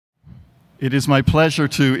It is my pleasure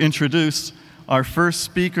to introduce our first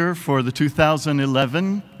speaker for the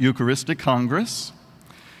 2011 Eucharistic Congress.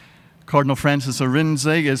 Cardinal Francis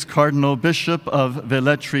Arnize is Cardinal Bishop of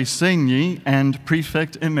Velletri Segni and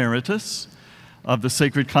Prefect Emeritus of the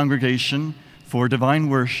Sacred Congregation for Divine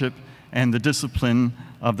Worship and the Discipline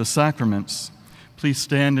of the Sacraments. Please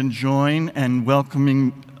stand and join in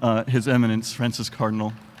welcoming His Eminence, Francis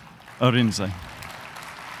Cardinal Arinze.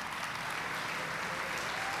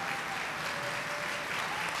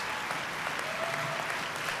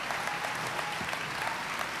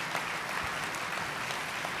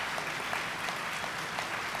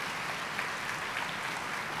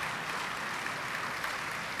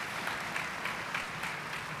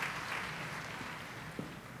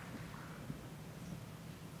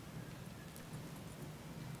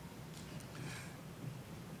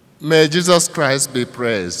 May Jesus Christ be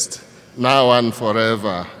praised, now and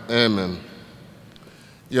forever. Amen.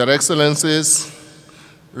 Your Excellencies,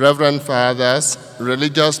 Reverend Fathers,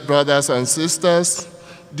 religious brothers and sisters,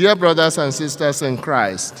 dear brothers and sisters in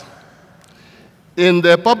Christ, in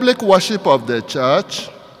the public worship of the Church,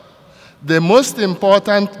 the most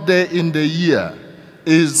important day in the year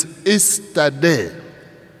is Easter Day.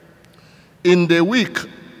 In the week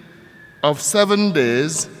of 7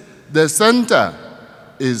 days, the center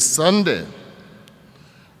is Sunday.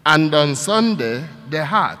 And on Sunday, the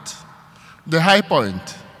heart, the high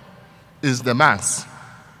point, is the Mass.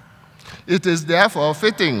 It is therefore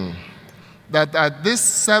fitting that at this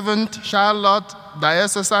 7th Charlotte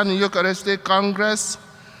Diocesan Eucharistic Congress,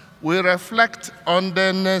 we reflect on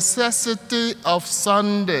the necessity of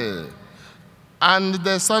Sunday and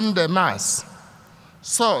the Sunday Mass,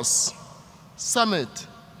 source, summit,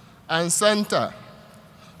 and center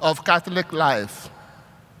of Catholic life.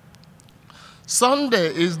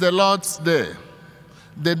 Sunday is the Lord's Day,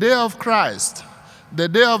 the day of Christ, the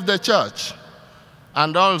day of the Church,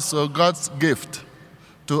 and also God's gift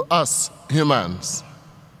to us humans.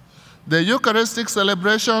 The Eucharistic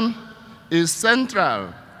celebration is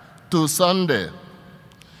central to Sunday.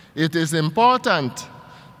 It is important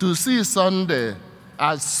to see Sunday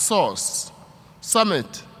as source,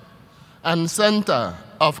 summit, and center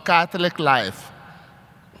of Catholic life.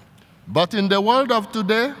 But in the world of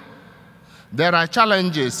today, there are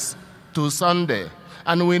challenges to Sunday,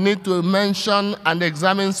 and we need to mention and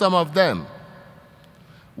examine some of them.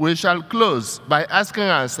 We shall close by asking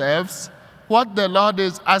ourselves what the Lord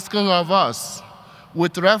is asking of us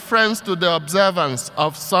with reference to the observance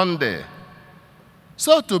of Sunday.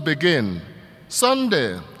 So to begin,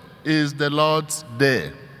 Sunday is the Lord's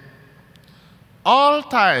Day. All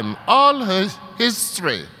time, all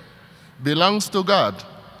history belongs to God.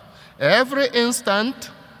 Every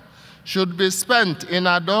instant should be spent in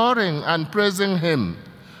adoring and praising Him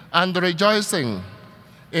and rejoicing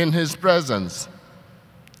in His presence.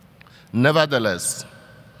 Nevertheless,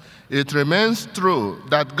 it remains true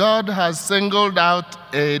that God has singled out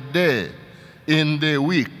a day in the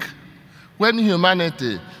week when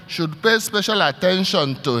humanity should pay special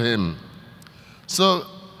attention to Him. So,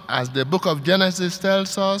 as the book of Genesis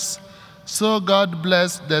tells us, so God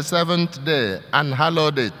blessed the 7th day and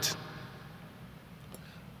hallowed it.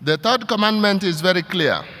 The third commandment is very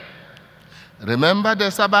clear. Remember the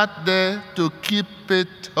Sabbath day to keep it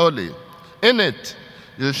holy. In it,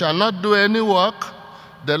 you shall not do any work.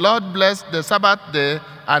 The Lord blessed the Sabbath day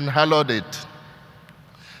and hallowed it.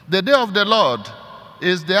 The day of the Lord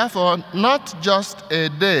is therefore not just a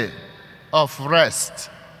day of rest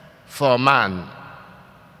for man,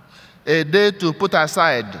 a day to put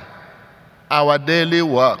aside our daily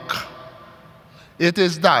work. It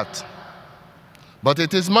is that. But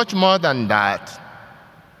it is much more than that.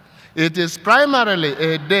 It is primarily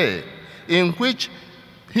a day in which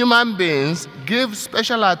human beings give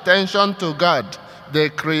special attention to God,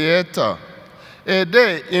 the Creator. A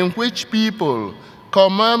day in which people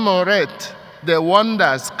commemorate the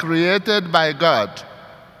wonders created by God.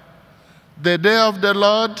 The day of the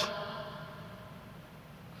Lord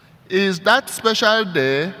is that special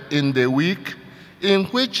day in the week in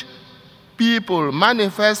which people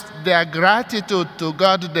manifest their gratitude to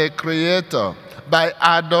God the Creator by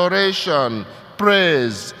adoration,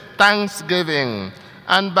 praise, thanksgiving,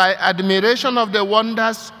 and by admiration of the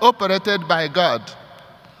wonders operated by God.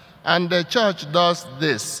 And the Church does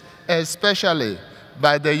this, especially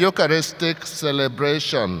by the Eucharistic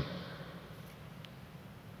celebration.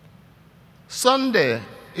 Sunday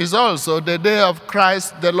is also the day of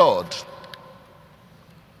Christ the Lord.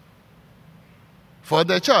 For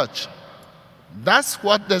the Church, that's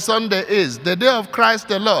what the Sunday is, the day of Christ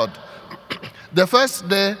the Lord. The first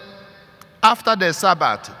day after the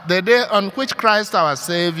Sabbath, the day on which Christ our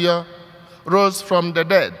Savior rose from the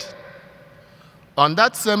dead. On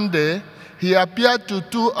that same day, he appeared to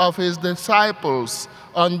two of his disciples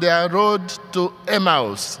on their road to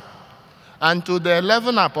Emmaus, and to the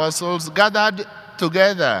 11 apostles gathered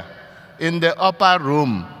together in the upper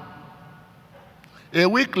room. A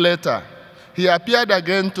week later, he appeared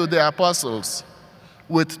again to the apostles,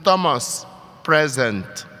 with Thomas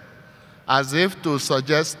present, as if to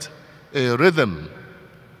suggest a rhythm.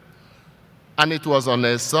 And it was on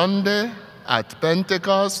a Sunday at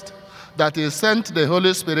Pentecost that he sent the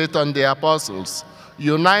Holy Spirit on the apostles,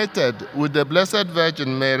 united with the Blessed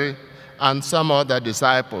Virgin Mary and some other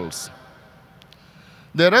disciples.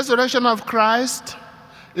 The resurrection of Christ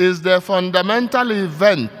is the fundamental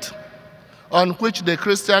event on which the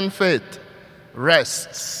Christian faith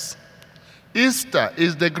rests. Easter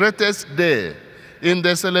is the greatest day in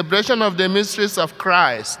the celebration of the mysteries of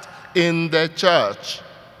Christ in the church.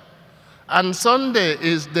 And Sunday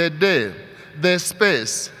is the day, the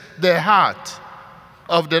space, the heart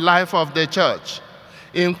of the life of the church,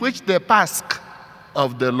 in which the Pasch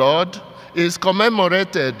of the Lord is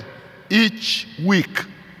commemorated each week.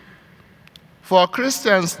 For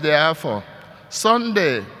Christians, therefore,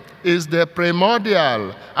 Sunday is the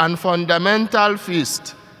primordial and fundamental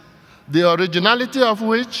feast, the originality of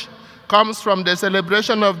which comes from the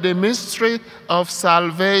celebration of the mystery of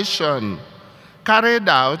salvation, carried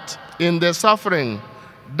out in the suffering,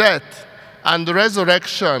 death, and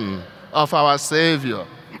resurrection of our Savior.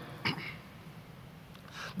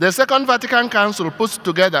 The Second Vatican Council puts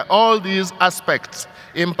together all these aspects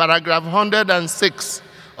in paragraph 106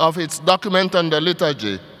 of its document on the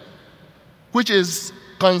liturgy, which is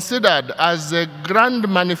considered as a grand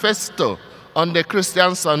manifesto on the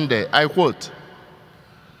Christian Sunday. I quote,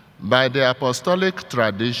 "By the apostolic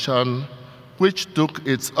tradition, which took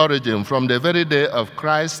its origin from the very day of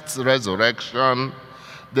Christ's resurrection,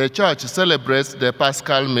 the Church celebrates the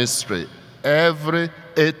Paschal mystery every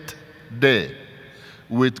 8th day.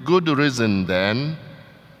 With good reason, then,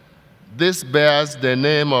 this bears the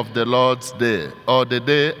name of the Lord's Day, or the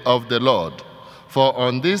Day of the Lord. For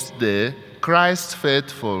on this day, Christ's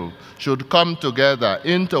faithful should come together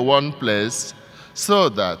into one place, so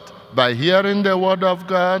that by hearing the word of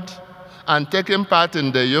God and taking part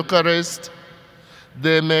in the Eucharist,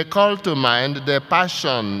 they may call to mind the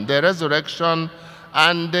passion, the resurrection,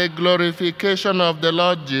 and the glorification of the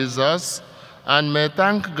Lord Jesus, and may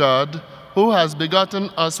thank God who has begotten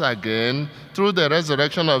us again through the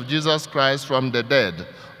resurrection of Jesus Christ from the dead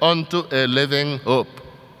unto a living hope."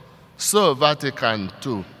 So Vatican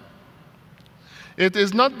II. It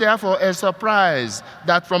is not therefore a surprise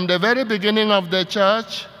that from the very beginning of the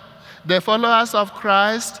Church, the followers of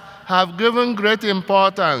Christ have given great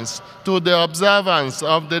importance to the observance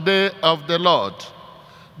of the Day of the Lord.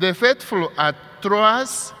 The faithful at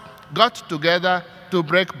Troas got together to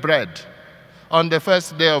break bread on the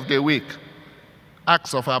first day of the week,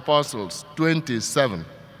 Acts of Apostles 27.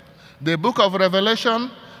 The book of Revelation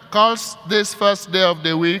calls this first day of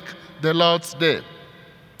the week the Lord's Day.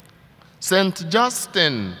 St.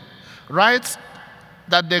 Justin writes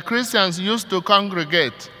that the Christians used to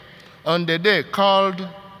congregate on the day called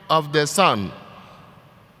of the sun,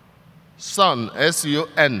 sun,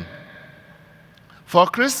 S-U-N. For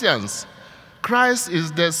Christians, Christ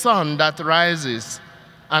is the sun that rises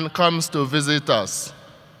and comes to visit us.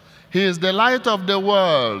 He is the light of the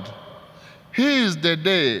world. He is the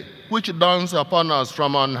day which dawns upon us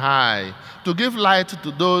from on high, to give light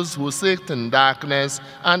to those who sit in darkness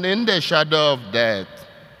and in the shadow of death.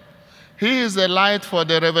 He is a light for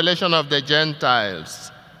the revelation of the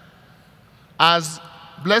Gentiles. As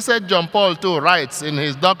Blessed John Paul II writes in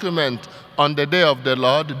his document on the Day of the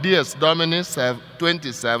Lord, Dies Domini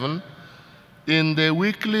 27, in the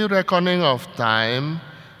weekly reckoning of time,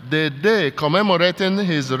 the day commemorating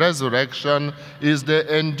his resurrection is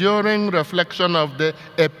the enduring reflection of the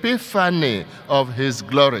epiphany of his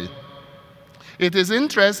glory. It is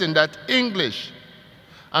interesting that English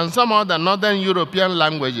and some other Northern European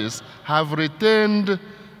languages have retained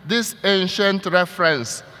this ancient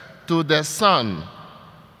reference to the sun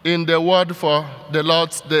in the word for the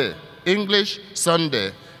Lord's Day. English,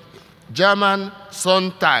 Sunday. German,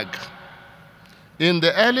 Sonntag. In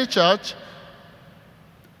the early church,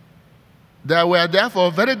 there were therefore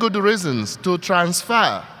very good reasons to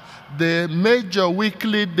transfer the major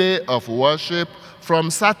weekly day of worship from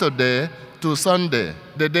Saturday to Sunday,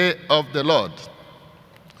 the day of the Lord.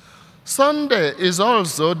 Sunday is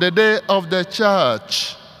also the day of the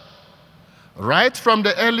church. Right from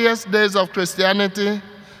the earliest days of Christianity,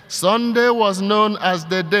 Sunday was known as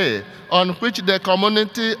the day on which the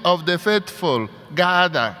community of the faithful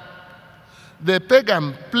gather. The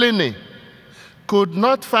pagan Pliny could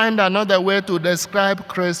not find another way to describe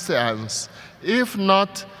Christians, if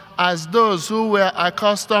not as those who were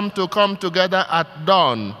accustomed to come together at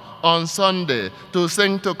dawn on Sunday to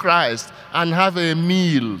sing to Christ and have a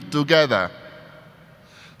meal together.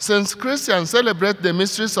 Since Christians celebrate the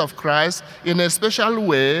mysteries of Christ in a special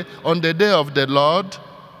way on the day of the Lord,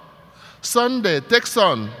 Sunday takes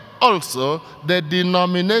on also the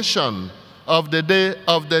denomination of the day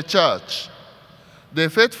of the church. The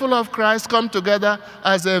faithful of Christ come together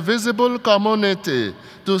as a visible community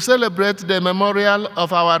to celebrate the memorial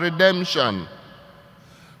of our redemption.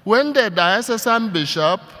 When the diocesan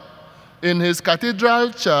bishop in his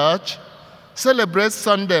cathedral church celebrates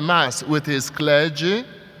Sunday Mass with his clergy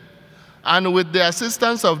and with the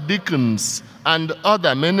assistance of deacons and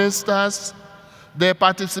other ministers, the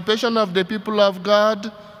participation of the people of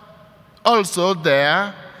God also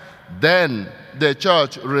there, then the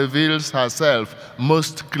church reveals herself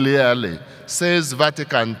most clearly, says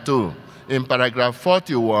Vatican II in paragraph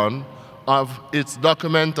 41 of its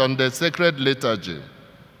document on the sacred liturgy.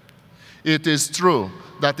 It is true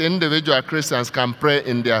that individual Christians can pray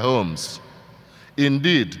in their homes.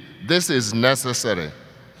 Indeed, this is necessary,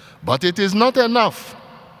 but it is not enough.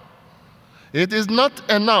 It is not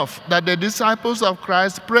enough that the disciples of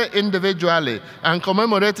Christ pray individually and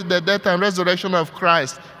commemorate the death and resurrection of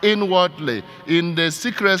Christ inwardly in the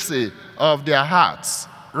secrecy of their hearts,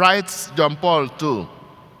 writes John Paul II.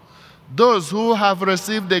 Those who have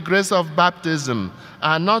received the grace of baptism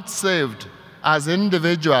are not saved as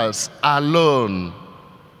individuals alone,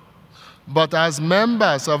 but as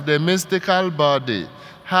members of the mystical body,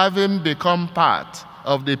 having become part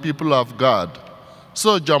of the people of God.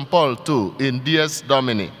 So John Paul II in Dies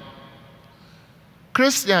Domini.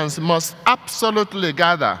 Christians must absolutely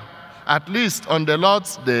gather, at least on the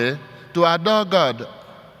Lord's Day, to adore God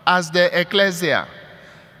as the ecclesia,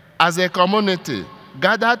 as a community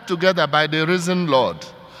gathered together by the risen Lord,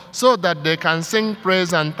 so that they can sing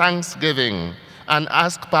praise and thanksgiving and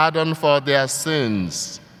ask pardon for their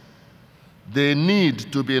sins. They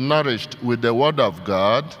need to be nourished with the Word of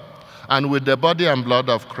God and with the body and blood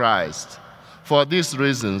of Christ. For this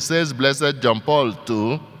reason, says Blessed John Paul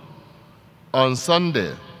II, on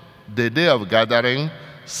Sunday, the day of gathering,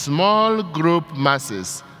 small group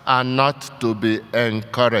masses are not to be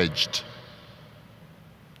encouraged.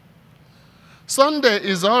 Sunday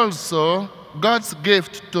is also God's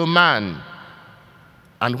gift to man.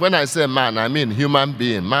 And when I say man, I mean human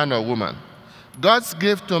being, man or woman. God's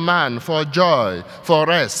gift to man for joy, for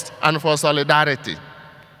rest, and for solidarity.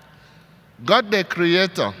 God the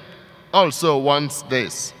Creator also wants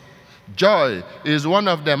this. Joy is one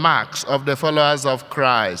of the marks of the followers of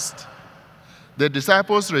Christ. The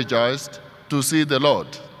disciples rejoiced to see the Lord.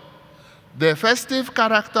 The festive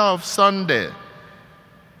character of Sunday,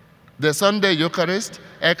 the Sunday Eucharist,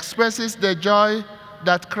 expresses the joy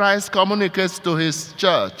that Christ communicates to his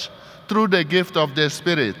church through the gift of the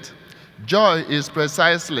Spirit. Joy is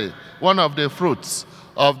precisely one of the fruits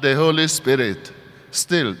of the Holy Spirit.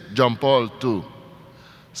 Still, John Paul II.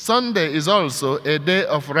 Sunday is also a day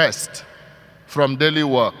of rest from daily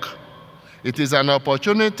work. It is an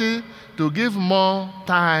opportunity to give more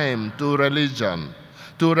time to religion,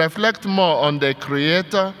 to reflect more on the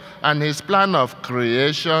Creator and his plan of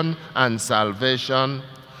creation and salvation,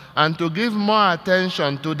 and to give more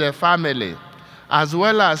attention to the family, as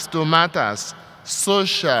well as to matters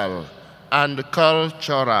social and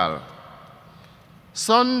cultural.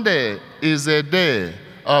 Sunday is a day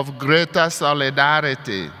of greater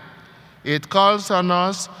solidarity. It calls on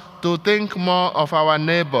us to think more of our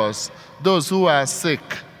neighbors, those who are sick,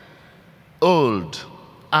 old,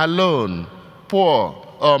 alone, poor,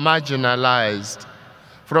 or marginalized.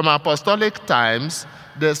 From apostolic times,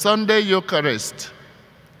 the Sunday Eucharist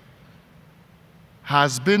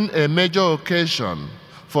has been a major occasion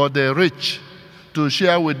for the rich to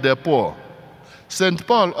share with the poor. St.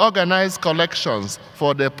 Paul organized collections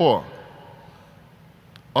for the poor.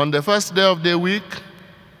 On the first day of the week,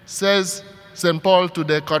 says St. Paul to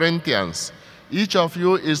the Corinthians, each of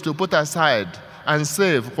you is to put aside and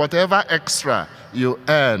save whatever extra you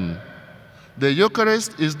earn. The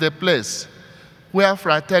Eucharist is the place where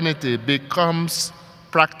fraternity becomes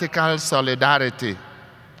practical solidarity.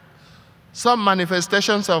 Some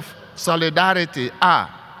manifestations of solidarity are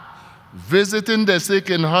visiting the sick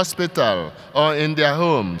in hospital or in their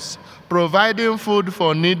homes, providing food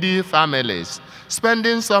for needy families,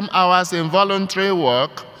 spending some hours in voluntary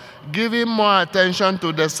work, giving more attention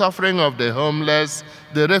to the suffering of the homeless,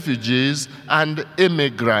 the refugees, and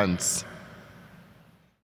immigrants.